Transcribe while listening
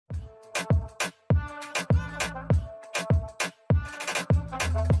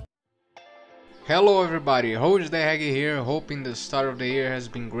Hello everybody, HoldTheReggae here, hoping the start of the year has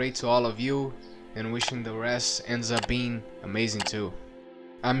been great to all of you and wishing the rest ends up being amazing too.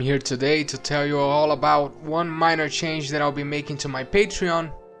 I'm here today to tell you all about one minor change that I'll be making to my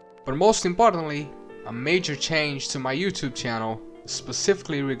Patreon, but most importantly, a major change to my YouTube channel,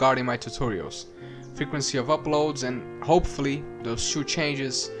 specifically regarding my tutorials, frequency of uploads, and hopefully those two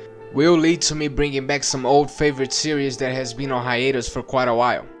changes will lead to me bringing back some old favorite series that has been on hiatus for quite a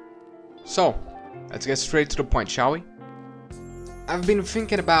while. So, let's get straight to the point, shall we? I've been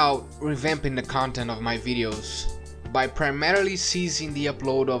thinking about revamping the content of my videos by primarily ceasing the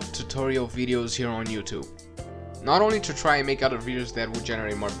upload of tutorial videos here on YouTube. Not only to try and make other videos that will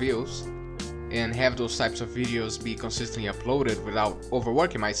generate more views and have those types of videos be consistently uploaded without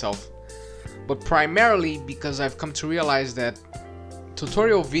overworking myself, but primarily because I've come to realize that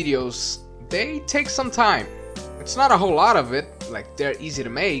tutorial videos, they take some time. It's not a whole lot of it, like they're easy to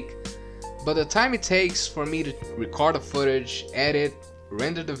make, but the time it takes for me to record the footage, edit,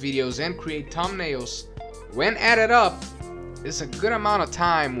 render the videos, and create thumbnails, when added up, is a good amount of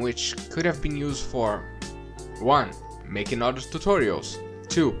time which could have been used for 1. Making other tutorials,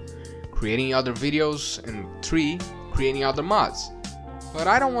 2. Creating other videos, and 3. Creating other mods. But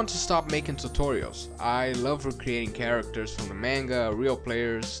I don't want to stop making tutorials. I love recreating characters from the manga, real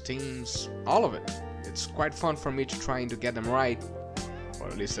players, teams, all of it. It's quite fun for me to trying to get them right, or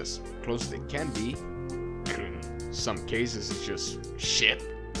at least as close as they can be. In some cases it's just shit.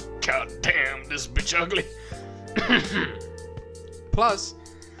 God damn, this bitch ugly. Plus,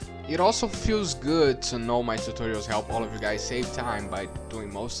 it also feels good to know my tutorials help all of you guys save time by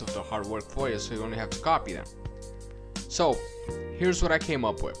doing most of the hard work for you, so you only have to copy them. So, here's what I came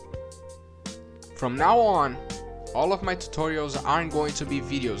up with. From now on, all of my tutorials aren't going to be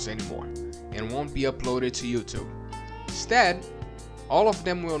videos anymore and won't be uploaded to YouTube. Instead, all of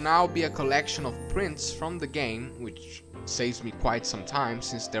them will now be a collection of prints from the game, which saves me quite some time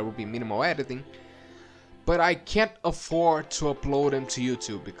since there will be minimal editing, but I can't afford to upload them to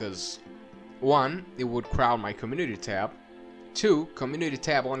YouTube because 1. It would crowd my community tab, 2. Community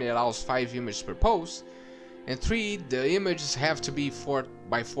tab only allows 5 images per post, and 3. The images have to be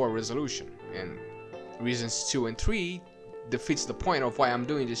 4x4 resolution, and reasons 2 and 3 defeats the point of why I'm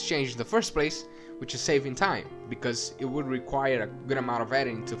doing this change in the first place, which is saving time, because it would require a good amount of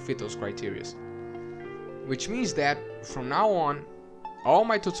editing to fit those criteria. Which means that from now on, all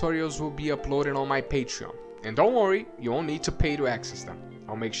my tutorials will be uploaded on my Patreon. And don't worry, you won't need to pay to access them.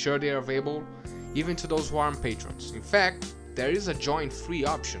 I'll make sure they are available even to those who aren't patrons. In fact, there is a join free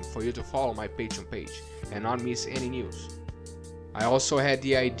option for you to follow my Patreon page and not miss any news. I also had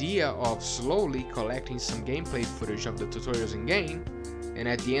the idea of slowly collecting some gameplay footage of the tutorials in game, and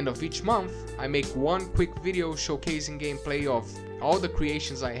at the end of each month, I make one quick video showcasing gameplay of all the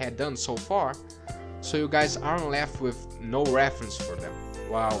creations I had done so far, so you guys aren't left with no reference for them,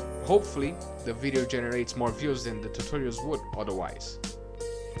 while hopefully the video generates more views than the tutorials would otherwise.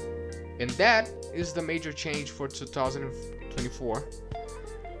 And that is the major change for 2024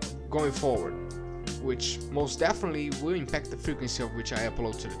 going forward, which most definitely will impact the frequency of which I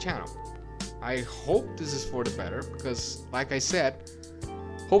upload to the channel. I hope this is for the better, because like I said,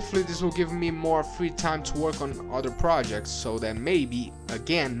 hopefully this will give me more free time to work on other projects, so that maybe,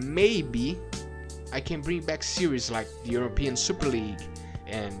 again maybe, I can bring back series like the European Super League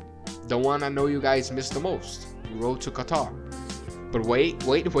and the one I know you guys miss the most, Road to Qatar. But wait.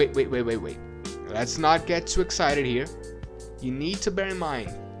 Let's not get too excited here. You need to bear in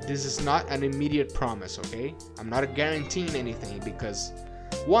mind, this is not an immediate promise, okay? I'm not guaranteeing anything because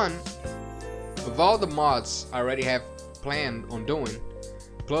 1. Of all the mods I already have planned on doing,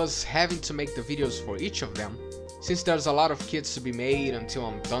 plus having to make the videos for each of them, since there's a lot of kits to be made until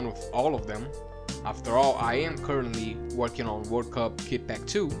I'm done with all of them. After all, I am currently working on World Cup Kit Pack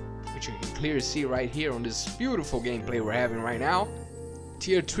 2, which you can clearly see right here on this beautiful gameplay we're having right now.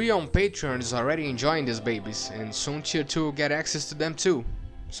 Tier 3 on Patreon is already enjoying these babies, and soon Tier 2 will get access to them too.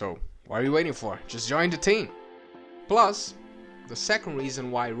 So, what are you waiting for? Just join the team! Plus, the second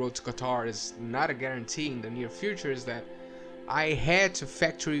reason why Road to Qatar is not a guarantee in the near future is that I had to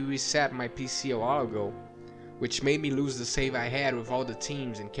factory reset my PC a while ago, which made me lose the save I had with all the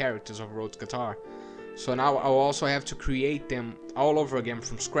teams and characters of Road to Qatar. So now I'll also have to create them all over again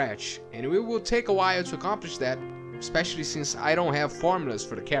from scratch, and it will take a while to accomplish that, especially since I don't have formulas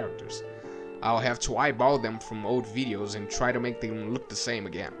for the characters. I'll have to eyeball them from old videos and try to make them look the same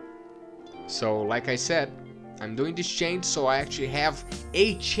again. So like I said, I'm doing this change so I actually have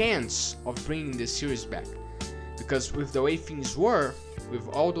a chance of bringing this series back. Because with the way things were, with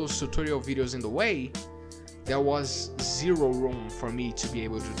all those tutorial videos in the way, there was zero room for me to be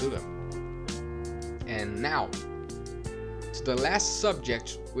able to do them. And now to the last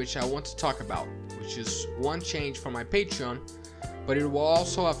subject which I want to talk about, which is one change for my Patreon, but it will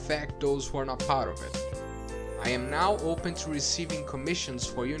also affect those who are not part of it. I am now open to receiving commissions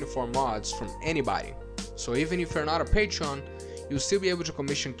for uniform mods from anybody. So even if you're not a patron, you'll still be able to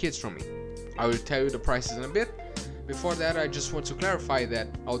commission kits from me. I will tell you the prices in a bit. Before that, I just want to clarify that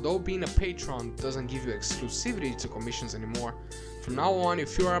although being a patron doesn't give you exclusivity to commissions anymore, from now on,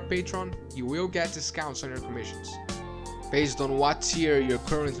 if you are a patron, you will get discounts on your commissions based on what tier you're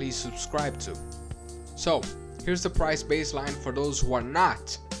currently subscribed to. So here's the price baseline for those who are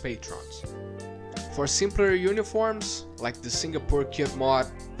not patrons. For simpler uniforms, like the Singapore kit mod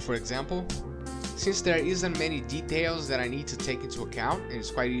for example, since there isn't many details that I need to take into account and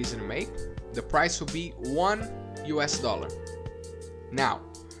it's quite easy to make, the price will be $1. Now,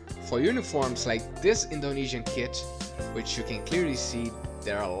 for uniforms like this Indonesian kit, which you can clearly see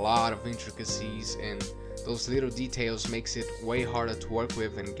there are a lot of intricacies and those little details makes it way harder to work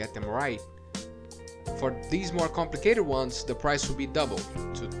with and get them right. For these more complicated ones, the price will be doubled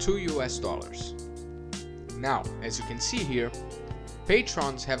to $2. Now, as you can see here,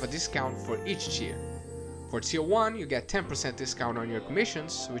 patrons have a discount for each tier. For tier 1, you get 10% discount on your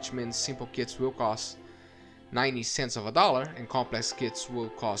commissions, which means simple kits will cost 90 cents of a dollar and complex kits will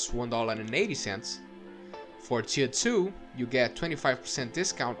cost $1.80. For tier 2, you get 25%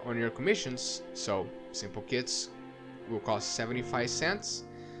 discount on your commissions, so simple kits will cost 75 cents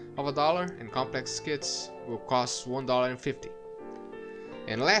of a dollar and complex kits will cost $1.50.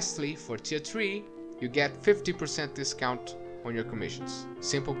 And lastly, for tier 3, you get 50% discount on your commissions.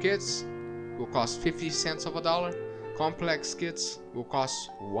 Simple kits will cost 50 cents of a dollar, complex kits will cost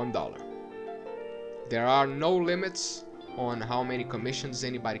 $1. There are no limits on how many commissions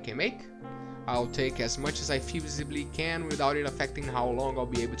anybody can make. I'll take as much as I feasibly can without it affecting how long I'll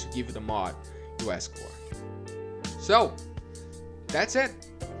be able to give you the mod you ask for. So, that's it.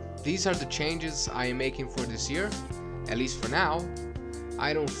 These are the changes I am making for this year, at least for now.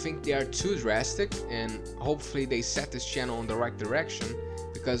 I don't think they are too drastic, and hopefully they set this channel in the right direction,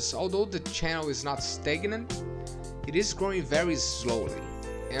 because although the channel is not stagnant, it is growing very slowly,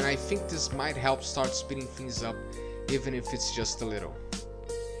 and I think this might help start speeding things up, even if it's just a little.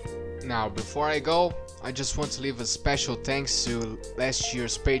 Now, before I go, I just want to leave a special thanks to last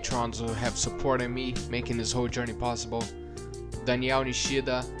year's patrons who have supported me making this whole journey possible. Daniel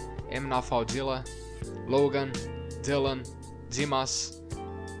Nishida, M. Nafaldila, Logan, Dylan, Dimas,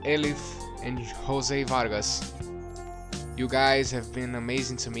 Elif, and Jose Vargas. You guys have been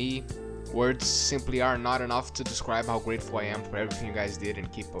amazing to me. Words simply are not enough to describe how grateful I am for everything you guys did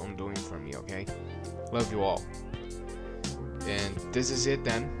and keep on doing for me, okay? Love you all. And this is it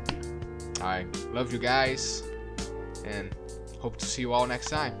then. I love you guys and hope to see you all next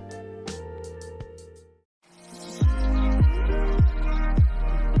time.